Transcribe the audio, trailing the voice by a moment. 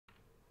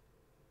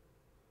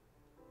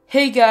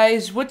Hey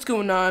guys, what's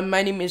going on?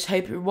 My name is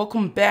Hyper.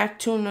 Welcome back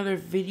to another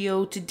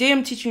video. Today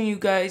I'm teaching you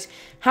guys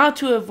how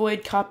to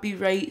avoid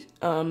copyright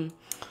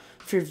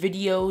for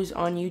videos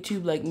on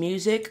YouTube, like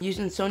music,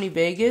 using Sony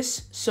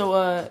Vegas.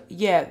 So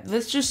yeah,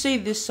 let's just say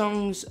this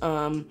song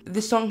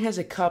has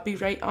a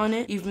copyright on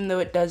it, even though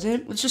it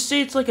doesn't. Let's just say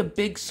it's like a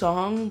big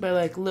song by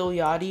like Lil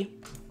Yachty,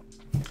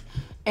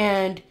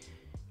 and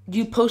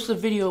you post the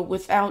video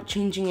without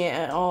changing it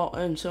at all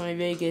in Sony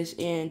Vegas,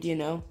 and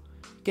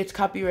gets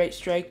copyright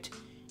striked.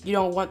 You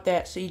don't want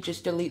that, so you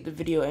just delete the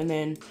video, and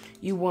then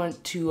you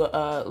want to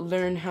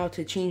learn how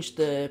to change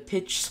the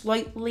pitch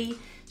slightly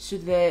so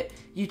that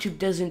YouTube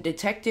doesn't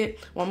detect it.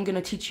 Well, I'm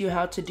gonna teach you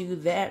how to do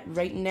that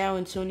right now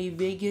in Sony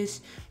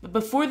Vegas. But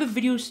before the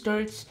video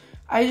starts,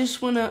 I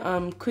just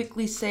wanna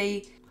quickly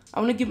say I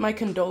wanna give my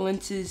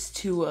condolences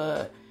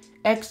to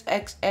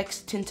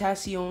XXX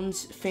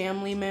Tentacion's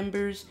family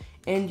members,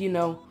 and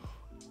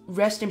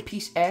rest in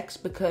peace X,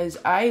 because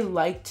I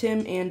liked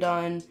him, and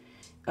on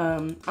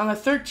the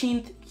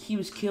 13th, he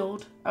was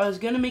killed. I was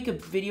gonna make a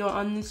video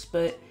on this,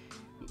 but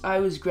I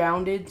was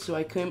grounded, so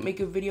I couldn't make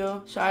a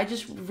video. So I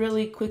just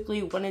really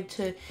quickly wanted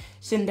to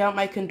send out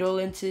my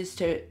condolences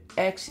to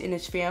X and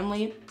his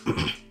family.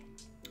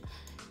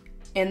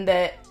 And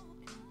that,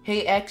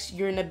 hey X,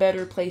 you're in a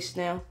better place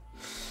now.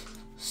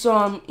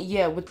 So,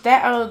 yeah, with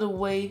that out of the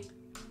way,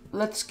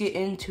 let's get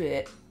into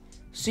it.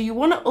 So you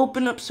wanna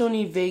open up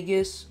Sony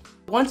Vegas.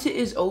 Once it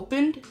is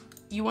opened,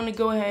 you want to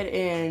go ahead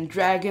and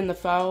drag in the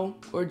file,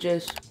 or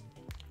just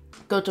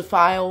go to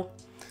File,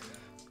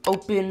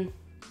 Open,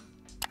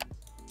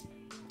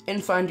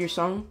 and find your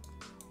song.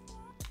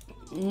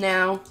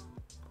 Now,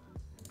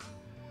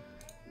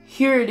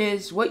 here it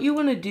is. What you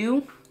want to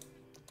do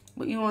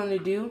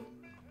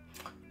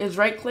is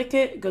right click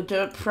it, go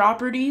to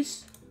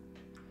Properties,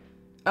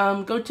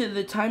 go to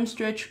the time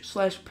stretch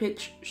 /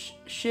 pitch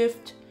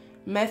shift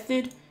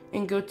method,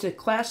 and go to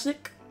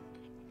Classic.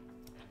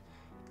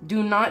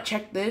 Do not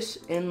check this,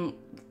 and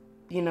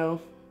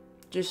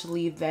just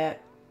leave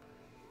that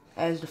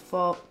as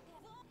default.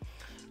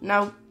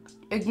 Now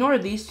ignore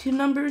these two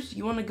numbers.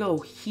 You want to go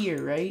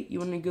here, right? You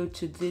want to go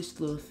to this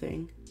little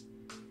thing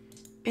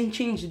and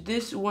change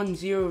this 10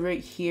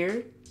 right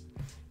here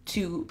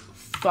to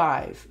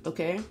 5.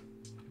 Okay,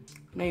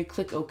 now you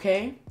click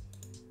OK,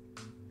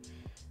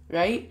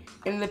 right?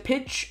 And the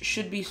pitch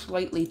should be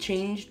slightly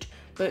changed,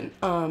 but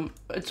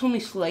it's only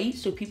slight,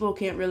 so people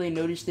can't really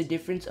notice the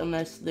difference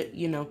unless that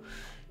you're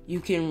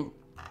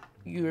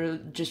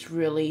just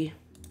really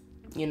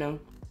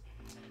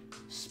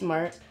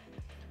smart.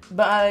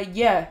 But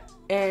yeah,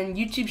 and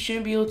YouTube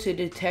shouldn't be able to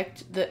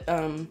detect that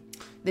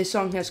this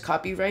song has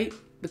copyright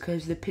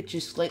because the pitch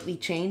is slightly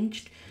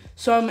changed.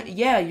 So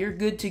yeah, you're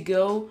good to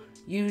go.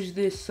 Use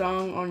this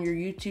song on your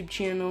YouTube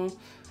channel,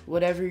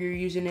 whatever you're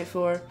using it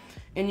for,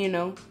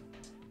 and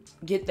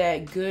get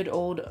that good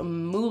old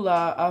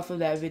moolah off of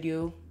that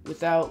video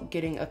without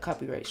getting a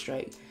copyright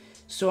strike.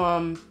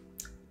 So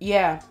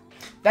yeah,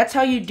 that's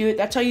how you do it.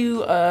 That's how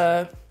you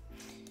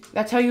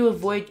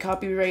avoid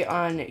copyright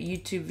on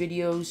YouTube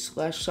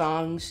videos /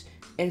 songs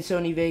in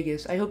Sony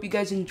Vegas. I hope you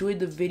guys enjoyed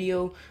the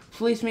video.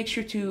 Please make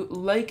sure to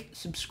like,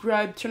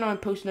 subscribe, turn on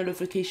post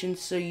notifications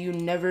so you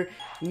never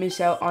miss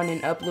out on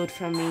an upload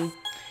from me.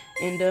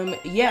 And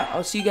yeah,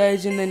 I'll see you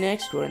guys in the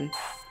next one.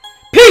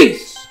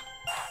 Peace!